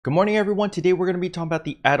Good morning everyone. Today we're going to be talking about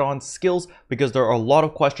the add-on skills because there are a lot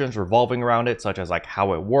of questions revolving around it, such as like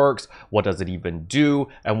how it works, what does it even do,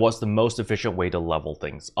 and what's the most efficient way to level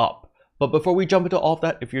things up. But before we jump into all of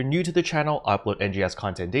that, if you're new to the channel, I upload NGS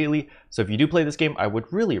content daily, so if you do play this game, I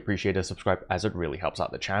would really appreciate a subscribe as it really helps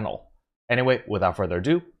out the channel. Anyway, without further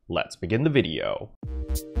ado, let's begin the video.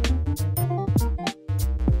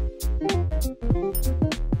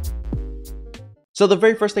 So the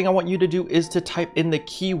very first thing I want you to do is to type in the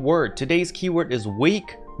keyword. Today's keyword is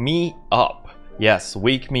wake me up. Yes,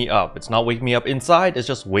 wake me up. It's not wake me up inside, it's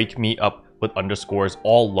just wake me up with underscores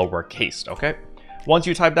all lowercase, okay? Once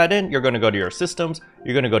you type that in, you're going to go to your systems,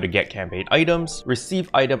 you're going to go to get campaign items,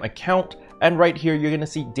 receive item account, and right here you're going to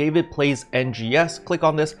see David plays NGS. Click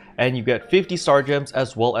on this and you get 50 star gems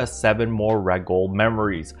as well as 7 more red gold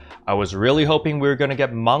memories. I was really hoping we were going to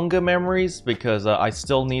get manga memories because I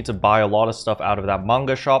still need to buy a lot of stuff out of that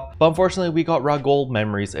manga shop, but unfortunately we got red gold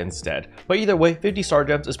memories instead. But either way, 50 star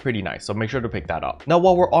gems is pretty nice, so make sure to pick that up. Now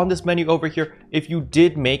while we're on this menu over here, if you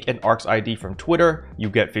did make an ARX ID from Twitter, you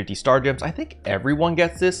get 50 star gems. I think everyone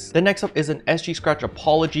gets this. The next up is an SG Scratch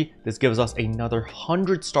apology. This gives us another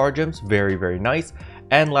 100 star gems. Very nice.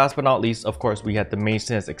 And last but not least, of course, we had the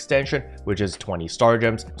maintenance extension, which is 20 star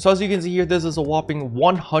gems. So as you can see here, this is a whopping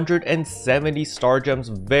 170 star gems.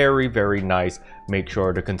 Very nice. Make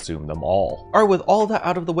sure to consume them all. All right, with all that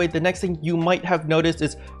out of the way, the next thing you might have noticed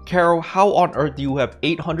is, Caro, how on earth do you have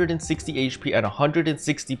 860 HP and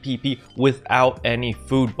 160 PP without any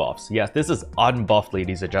food buffs? Yes, this is unbuffed,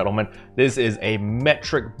 ladies and gentlemen. This is a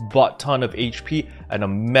metric butt ton of HP and a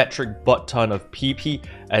metric butt ton of PP.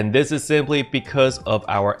 And this is simply because of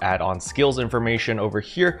our add-on skills information over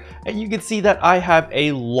here. And you can see that I have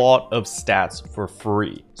a lot of stats for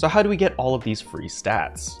free. So how do we get all of these free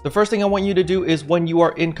stats? The first thing I want you to do is when you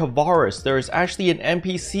are in Kavaris, there is actually an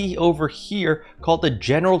NPC over here called the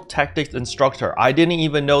General Tactics Instructor. I didn't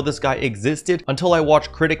even know this guy existed until I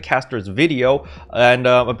watched Critic Caster's video, and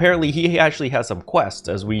apparently he actually has some quests.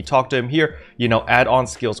 As we talk to him here, you know, add-on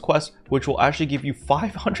skills quest, which will actually give you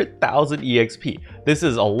 500,000 EXP. This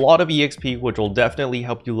is a lot of EXP, which will definitely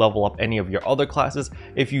help you level up any of your other classes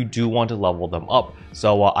if you do want to level them up.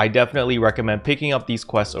 So I definitely recommend picking up these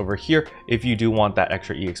quests over here if you do want that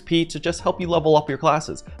extra EXP to just help you level up your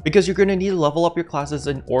classes, because you're going to need to level up your classes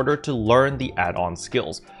in order to learn the add-on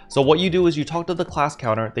skills. So what you do is you talk to the class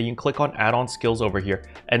counter, then you click on add-on skills over here,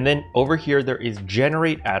 and then over here there is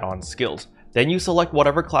generate add-on skills. Then you select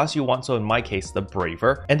whatever class you want, so in my case, the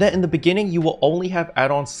Braver. And then in the beginning, you will only have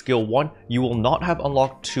add-on skill 1. You will not have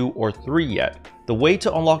unlocked 2 or 3 yet. The way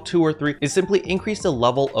to unlock 2 or 3 is simply increase the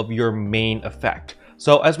level of your main effect.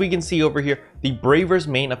 So as we can see over here, the Braver's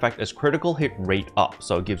main effect is critical hit rate up,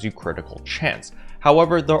 so it gives you critical chance.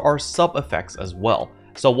 However, there are sub effects as well.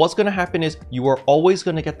 So what's going to happen is you are always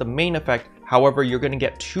going to get the main effect. However, you're going to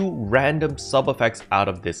get 2 random sub effects out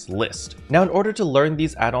of this list. Now, in order to learn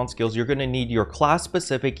these add-on skills, you're going to need your class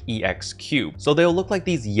specific EX cube. So they'll look like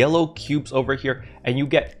these yellow cubes over here, and you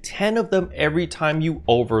get 10 of them every time you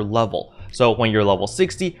over level. So when you're level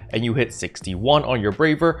 60 and you hit 61 on your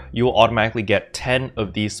Braver, you will automatically get 10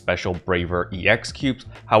 of these special Braver EX cubes.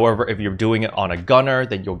 However, if you're doing it on a Gunner,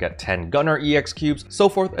 then you'll get 10 Gunner EX cubes, so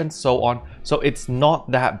forth and so on. So it's not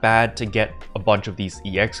that bad to get a bunch of these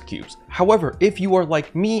EX cubes. However, if you are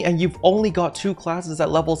like me and you've only got 2 classes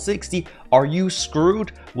at level 60, are you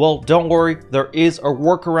screwed? Well, don't worry, there is a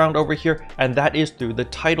workaround over here, and that is through the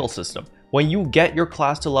title system. When you get your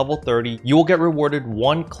class to level 30, you will get rewarded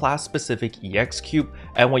 1 class-specific EX cube,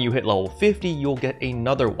 and when you hit level 50, you'll get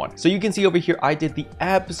another one. So you can see over here, I did the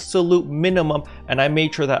absolute minimum, and I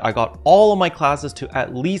made sure that I got all of my classes to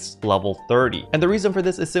at least level 30. And the reason for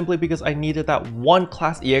this is simply because I needed that 1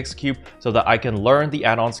 class EX cube so that I can learn the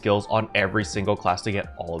add-on skills on every single class to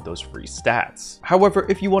get all of those free stats. However,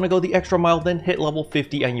 if you want to go the extra mile, then hit level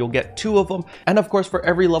 50 and you'll get 2 of them. And of course, for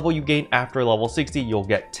every level you gain after level 60, you'll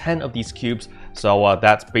get 10 of these cubes. So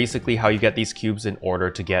that's basically how you get these cubes in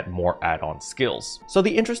order to get more add-on skills. So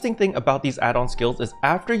the interesting thing about these add-on skills is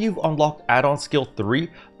after you've unlocked add-on skill 3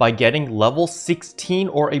 by getting level 16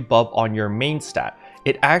 or above on your main stat,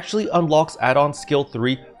 it actually unlocks add-on skill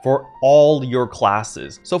 3 for all your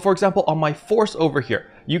classes. So for example, on my Force over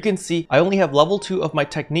here, you can see I only have level 2 of my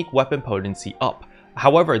technique weapon potency up.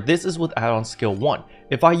 However, this is with add-on skill 1.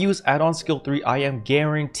 If I use add-on skill 3, I am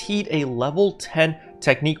guaranteed a level 10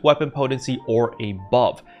 technique weapon potency or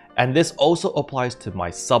above. And this also applies to my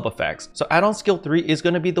sub effects. So add-on skill 3 is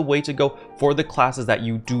going to be the way to go for the classes that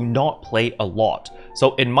you do not play a lot.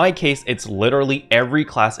 So in my case, it's literally every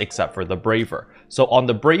class except for the Braver. So on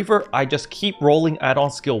the Braver, I just keep rolling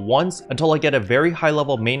add-on skill once until I get a very high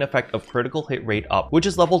level main effect of critical hit rate up, which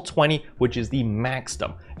is level 20, which is the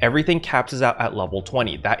maximum. Everything caps out at level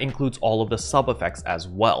 20. That includes all of the sub effects as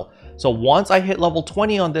well. So once I hit level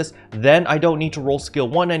 20 on this, then I don't need to roll skill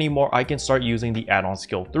 1 anymore. I can start using the add-on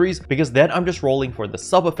skill 3s because then I'm just rolling for the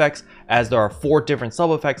sub effects, as there are 4 different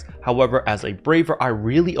sub effects. However, as a Braver, I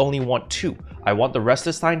really only want 2. I want the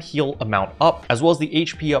Resistine heal amount up as well as the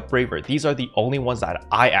HP up Braver. These are the only ones that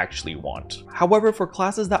I actually want. However, for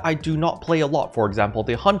classes that I do not play a lot, for example,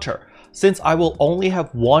 the Hunter, since I will only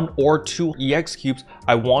have 1 or 2 EX cubes,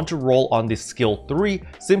 I want to roll on the skill 3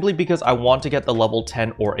 simply because I want to get the level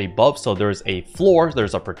 10 or above. So there's a floor,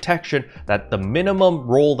 there's a protection that the minimum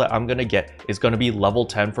roll that I'm going to get is going to be level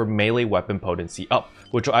 10 for melee weapon potency up,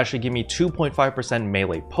 which will actually give me 2.5%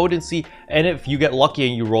 melee potency. And if you get lucky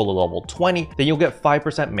and you roll a level 20, then you'll get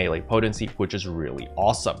 5% melee potency, which is really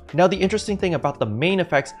awesome. Now, the interesting thing about the main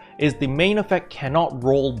effects is the main effect cannot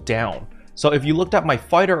roll down. So if you looked at my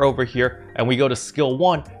fighter over here and we go to skill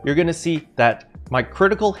 1, you're going to see that my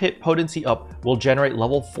critical hit potency up will generate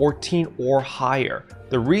level 14 or higher.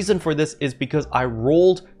 The reason for this is because I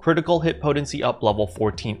rolled critical hit potency up level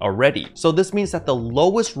 14 already. So this means that the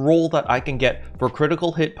lowest roll that I can get for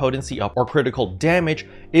critical hit potency up or critical damage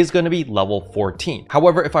is going to be level 14.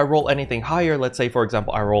 However, if I roll anything higher, let's say for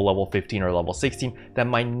example I roll level 15 or level 16, then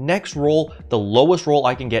my next roll, the lowest roll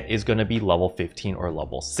I can get is going to be level 15 or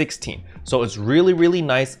level 16. So it's really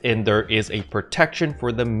nice, and there is a protection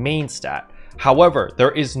for the main stat. However,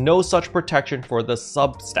 there is no such protection for the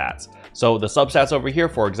substats. So the substats over here,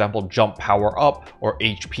 for example, jump power up or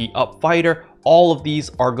HP up fighter, all of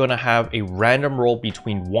these are going to have a random roll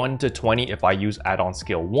between 1 to 20 if I use add-on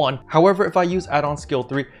skill 1. However, if I use add-on skill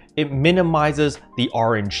 3, it minimizes the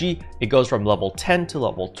RNG. It goes from level 10 to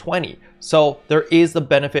level 20. So there is the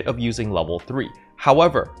benefit of using level 3.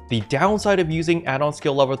 However, the downside of using add-on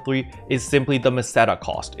skill level 3 is simply the Meseta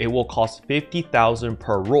cost. It will cost 50,000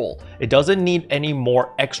 per roll. It doesn't need any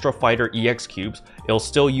more extra fighter EX cubes. It'll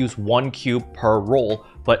still use 1 cube per roll,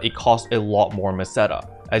 but it costs a lot more Meseta.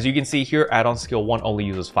 As you can see here, add-on skill 1 only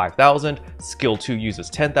uses 5,000, skill 2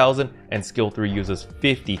 uses 10,000, and skill 3 uses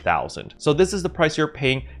 50,000. So this is the price you're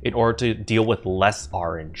paying in order to deal with less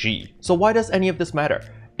RNG. So why does any of this matter?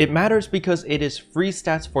 It matters because it is free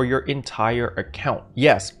stats for your entire account.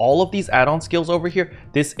 Yes, all of these add-on skills over here,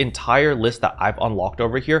 this entire list that I've unlocked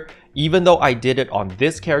over here, even though I did it on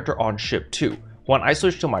this character on ship 2, when I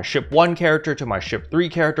switch to my ship 1 character to my ship 3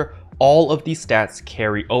 character, all of these stats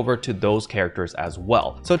carry over to those characters as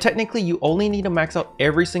well. So technically you only need to max out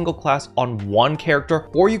every single class on one character,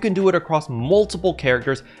 or you can do it across multiple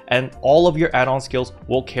characters and all of your add-on skills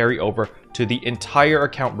will carry over to the entire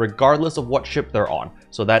account regardless of what ship they're on.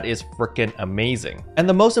 So that is freaking amazing. And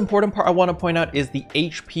the most important part I want to point out is the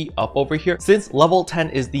HP up over here. Since level 10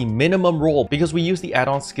 is the minimum roll, because we use the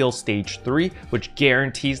add-on skill stage 3, which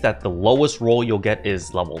guarantees that the lowest roll you'll get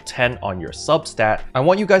is level 10 on your substat, I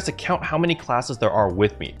want you guys to count how many classes there are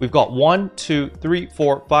with me. We've got 1, 2, 3,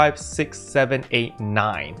 4, 5, 6, 7, 8,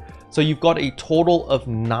 9. So you've got a total of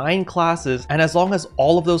 9 classes, and as long as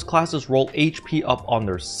all of those classes roll HP up on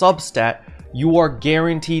their substat, you are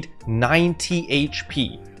guaranteed 90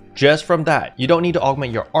 HP. Just from that, you don't need to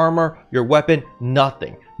augment your armor, your weapon,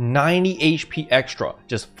 nothing. 90 HP extra,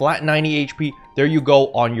 just flat 90 HP. There you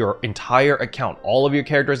go on your entire account. All of your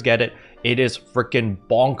characters get it. It is freaking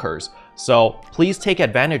bonkers. So please take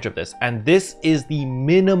advantage of this. And this is the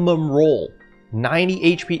minimum roll.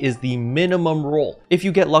 90 HP is the minimum roll. If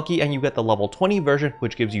you get lucky and you get the level 20 version,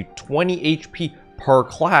 which gives you 20 HP per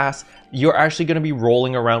class, you're actually going to be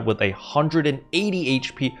rolling around with 180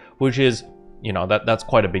 HP, which is, you know, that's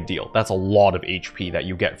quite a big deal. That's a lot of HP that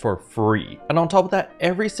you get for free. And on top of that,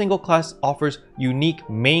 every single class offers unique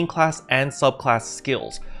main class and subclass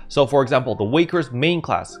skills. So for example, the Waker's main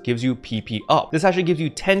class gives you PP up. This actually gives you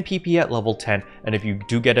 10 PP at level 10, and if you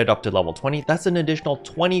do get it up to level 20, that's an additional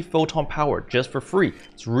 20 photon power just for free.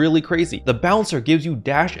 It's really crazy. The Bouncer gives you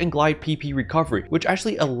dash and glide PP recovery, which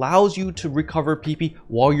actually allows you to recover PP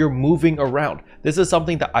while you're moving around. This is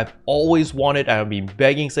something that I've always wanted and I've been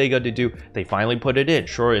begging Sega to do. They finally put it in.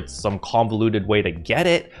 Sure, it's some convoluted way to get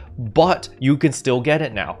it, but you can still get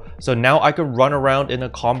it now. So now I can run around in a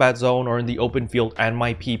combat zone or in the open field and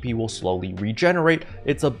my PP will slowly regenerate.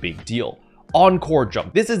 It's a big deal. Encore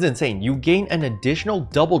jump. This is insane. You gain an additional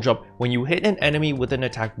double jump when you hit an enemy with an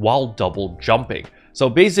attack while double jumping. So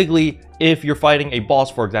basically, if you're fighting a boss,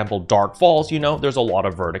 for example, Dark Falls, you know, there's a lot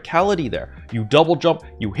of verticality there. You double jump,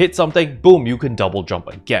 you hit something, boom, you can double jump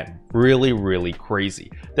again. Really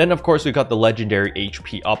crazy. Then of course we got the legendary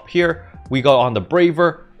HP up here. We got on the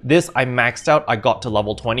Braver. This I maxed out, I got to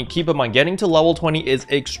level 20. Keep in mind, getting to level 20 is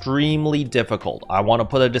extremely difficult. I want to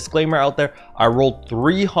put a disclaimer out there. I rolled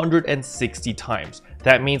 360 times.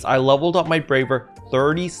 That means I leveled up my Braver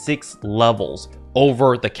 36 levels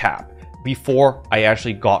over the cap before I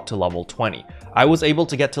actually got to level 20. I was able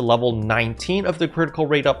to get to level 19 of the critical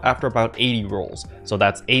rate up after about 80 rolls. So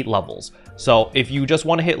that's 8 levels. So if you just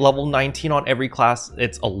want to hit level 19 on every class,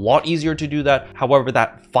 it's a lot easier to do that. However,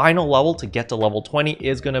 that final level to get to level 20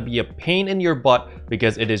 is going to be a pain in your butt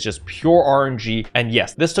because it is just pure RNG. And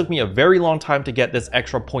yes, this took me a very long time to get this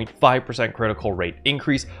extra 0.5% critical rate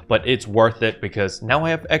increase, but it's worth it because now I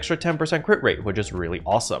have extra 10% crit rate, which is really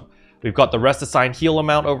awesome. We've got the rest assigned heal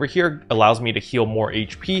amount over here, allows me to heal more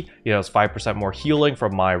HP. You know, it's 5% more healing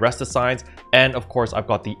from my rest assigns. And of course, I've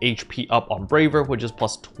got the HP up on Braver, which is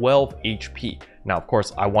plus 12 HP. Now, of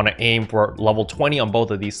course, I want to aim for level 20 on both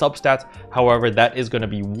of these substats. However, that is going to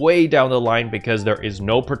be way down the line because there is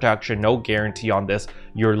no protection, no guarantee on this.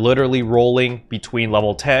 You're literally rolling between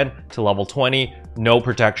level 10 to level 20, no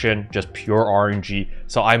protection, just pure RNG.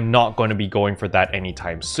 So I'm not going to be going for that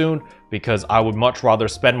anytime soon because I would much rather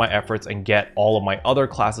spend my efforts and get all of my other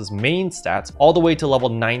classes' main stats all the way to level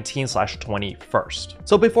 19/20 first.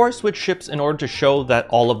 So before I switch ships, in order to show that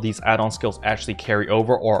all of these add-on skills actually carry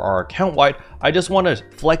over or are account-wide, I just want to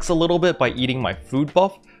flex a little bit by eating my food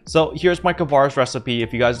buff. So here's my Kavars recipe.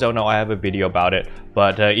 If you guys don't know, I have a video about it,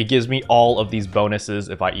 but it gives me all of these bonuses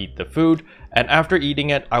if I eat the food. And after eating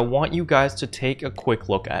it, I want you guys to take a quick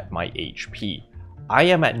look at my HP. I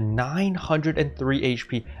am at 903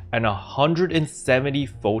 HP and 170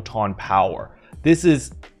 photon power. This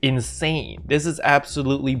is insane. This is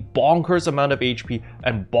absolutely bonkers amount of HP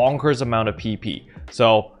and bonkers amount of PP.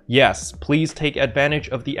 So yes, please take advantage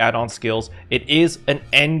of the add-on skills. It is an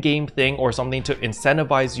end game thing or something to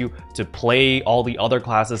incentivize you to play all the other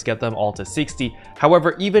classes, get them all to 60.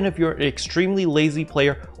 However, even if you're an extremely lazy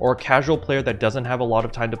player or a casual player that doesn't have a lot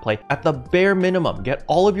of time to play, at the bare minimum, get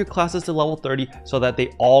all of your classes to level 30 so that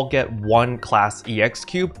they all get one class EX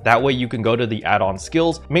cube. That way you can go to the add-on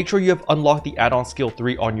skills. Make sure you have unlocked the add-on skill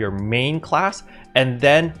 3 on your main class, and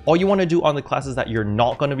then all you want to do on the classes that you're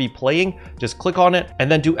not going to be playing, just click on it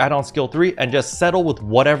and then do add-on skill 3 and just settle with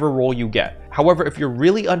whatever role you get. However, if you're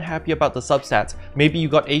really unhappy about the substats, maybe you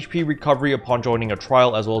got HP recovery upon joining a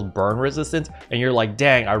trial as well as burn resistance, and you're like,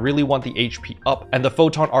 dang, I really want the HP up and the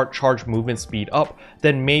photon art charge movement speed up,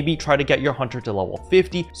 then maybe try to get your hunter to level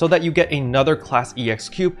 50 so that you get another class EX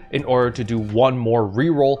cube in order to do one more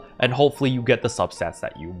reroll, and hopefully you get the substats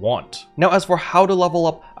that you want. Now, as for how to level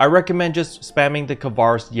up, I recommend just spamming the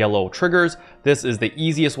Kavars yellow triggers. This is the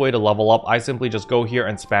easiest way to level up. I simply just go here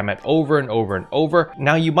and spam it over and over and over.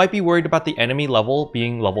 Now, you might be worried about the enemy level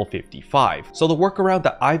being level 55. So the workaround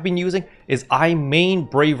that I've been using is I main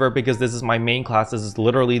Braver because this is my main class. This is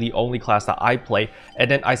literally the only class that I play. And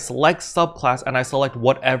then I select subclass and I select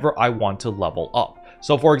whatever I want to level up.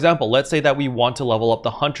 So for example, let's say that we want to level up the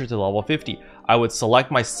Hunter to level 50. I would select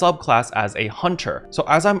my subclass as a Hunter. So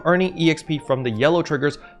as I'm earning EXP from the yellow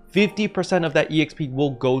triggers, 50% of that EXP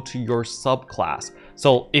will go to your subclass.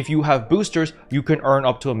 So if you have boosters, you can earn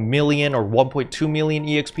up to 1 million or 1.2 million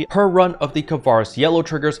EXP per run of the Kavars yellow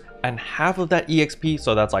triggers, and half of that EXP,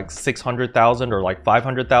 so that's like 600,000 or like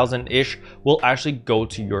 500,000-ish, will actually go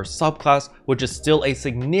to your subclass, which is still a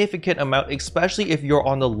significant amount, especially if you're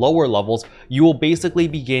on the lower levels. You will basically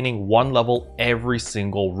be gaining 1 level every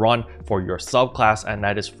single run for your subclass, and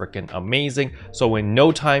that is freaking amazing. So in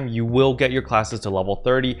no time, you will get your classes to level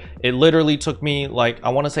 30. It literally took me like, I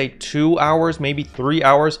want to say 2 hours, maybe 3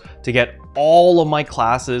 hours to get all of my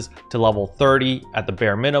classes to level 30 at the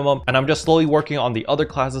bare minimum, and I'm just slowly working on the other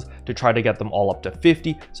classes to try to get them all up to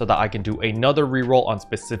 50 so that I can do another reroll on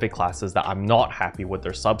specific classes that I'm not happy with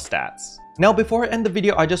their substats. Now, before I end the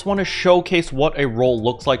video, I just want to showcase what a roll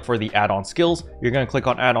looks like for the add-on skills. You're going to click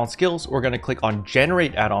on add-on skills. We're going to click on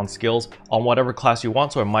generate add-on skills on whatever class you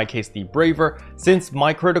want. So in my case, the Braver. Since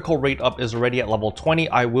my critical rate up is already at level 20,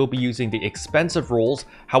 I will be using the expensive rolls.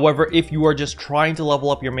 However, if you are just trying to level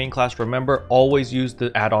up your main class, remember, always use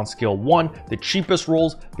the add-on skill 1, the cheapest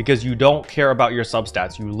rolls, because you don't care about your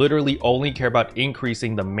substats. You literally only care about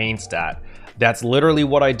increasing the main stat. That's literally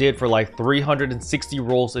what I did for like 360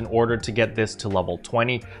 rolls in order to get this to level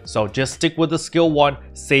 20. So just stick with the skill 1,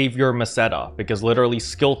 save your Meseta, because literally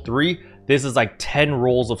skill 3, this is like 10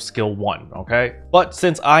 rolls of skill 1, okay? But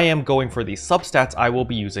since I am going for these substats, I will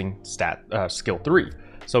be using skill 3.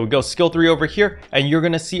 So we go skill 3 over here, and you're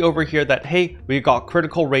going to see over here that, hey, we got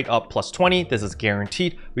critical rate up plus 20. This is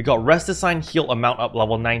guaranteed. We got rest assign heal amount up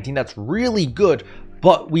level 19. That's really good.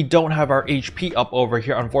 but we don't have our HP up over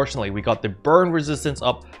here. Unfortunately, we got the burn resistance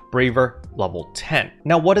up, braver level 10.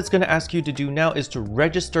 Now what it's going to ask you to do now is to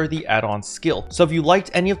register the add-on skill. So if you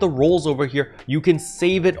liked any of the roles over here, you can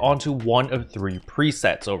save it onto one of 3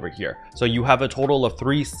 presets over here. So you have a total of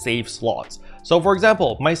 3 save slots. So for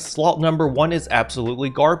example, my slot number 1 is absolutely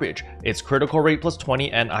garbage. It's critical rate plus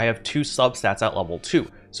 20 and I have 2 substats at level 2.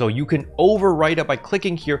 So you can overwrite it by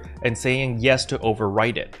clicking here and saying yes to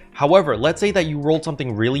overwrite it. However, let's say that you rolled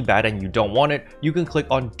something really bad and you don't want it, you can click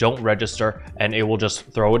on don't register and it will just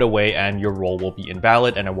throw it away and your roll will be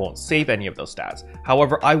invalid and it won't save any of those stats.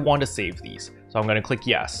 However, I want to save these. So I'm going to click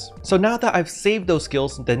yes. So now that I've saved those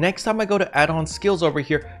skills, the next time I go to add-on skills over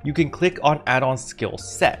here, you can click on add-on skill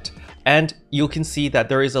set. And you can see that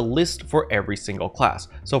there is a list for every single class.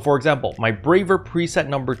 So for example, my Braver preset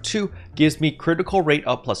number 2 gives me critical rate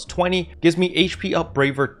up plus 20, gives me HP up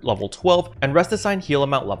Braver level 12, and rest assign heal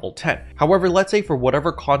amount level 10. However, let's say for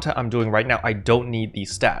whatever content I'm doing right now, I don't need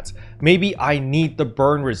these stats. Maybe I need the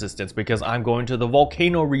burn resistance because I'm going to the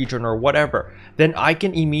volcano region or whatever. Then I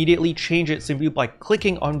can immediately change it simply by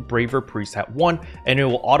clicking on Braver preset 1, and it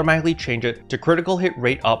will automatically change it to critical hit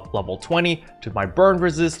rate up level 20, to my burn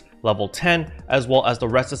resist level 10, as well as the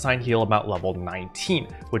rest assigned heal amount level 19,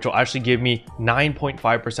 which will actually give me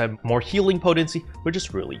 9.5% more healing potency, which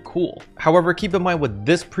is really cool. However, keep in mind with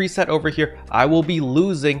this preset over here, I will be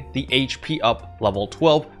losing the HP up level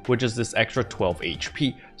 12, which is this extra 12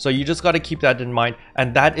 HP. So you just got to keep that in mind,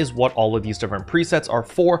 and that is what all of these different presets are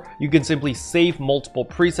for. You can simply save multiple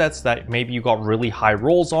presets that maybe you got really high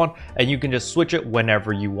rolls on, and you can just switch it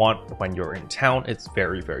whenever you want when you're in town. It's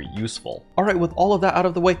very, very useful. All right, with all of that out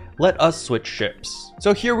of the way, let us switch ships.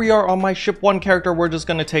 So here we are on my ship 1 character. We're just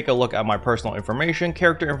going to take a look at my personal information,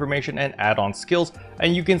 character information, and add-on skills.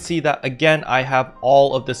 And you can see that again, I have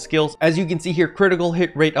all of the skills. As you can see here, critical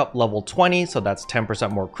hit rate up level 20, so that's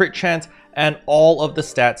 10% more crit chance. And all of the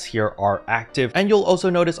stats here are active. And you'll also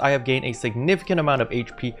notice I have gained a significant amount of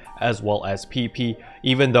HP as well as PP,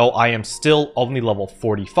 even though I am still only level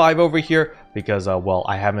 45 over here because, well,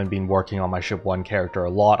 I haven't been working on my ship 1 character a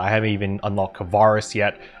lot. I haven't even unlocked Kavaris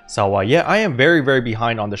yet. So yeah, I am very, very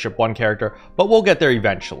behind on the ship 1 character, but we'll get there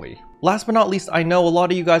eventually. Last but not least, I know a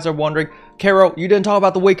lot of you guys are wondering, Kero, you didn't talk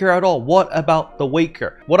about the Waker at all. What about the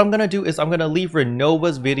Waker? What I'm going to do is I'm going to leave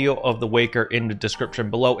Renova's video of the Waker in the description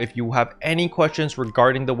below. If you have any questions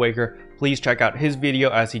regarding the Waker, please check out his video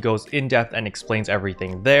as he goes in depth and explains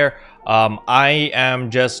everything there. I am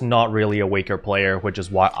just not really a Waker player, which is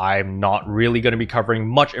why I'm not really going to be covering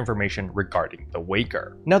much information regarding the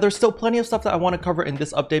Waker. Now, there's still plenty of stuff that I want to cover in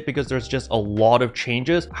this update because there's just a lot of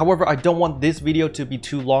changes. However, I don't want this video to be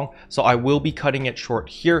too long, so I will be cutting it short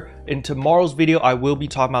here. In tomorrow's video, I will be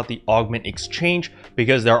talking about the Augment Exchange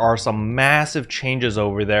because there are some massive changes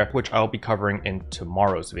over there, which I'll be covering in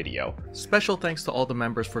tomorrow's video. Special thanks to all the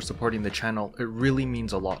members for supporting the channel. It really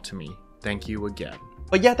means a lot to me. Thank you again.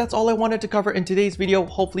 But yeah, that's all I wanted to cover in today's video.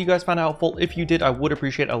 Hopefully you guys found it helpful. If you did, I would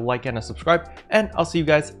appreciate a like and a subscribe, and I'll see you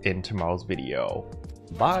guys in tomorrow's video.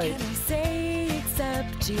 Bye.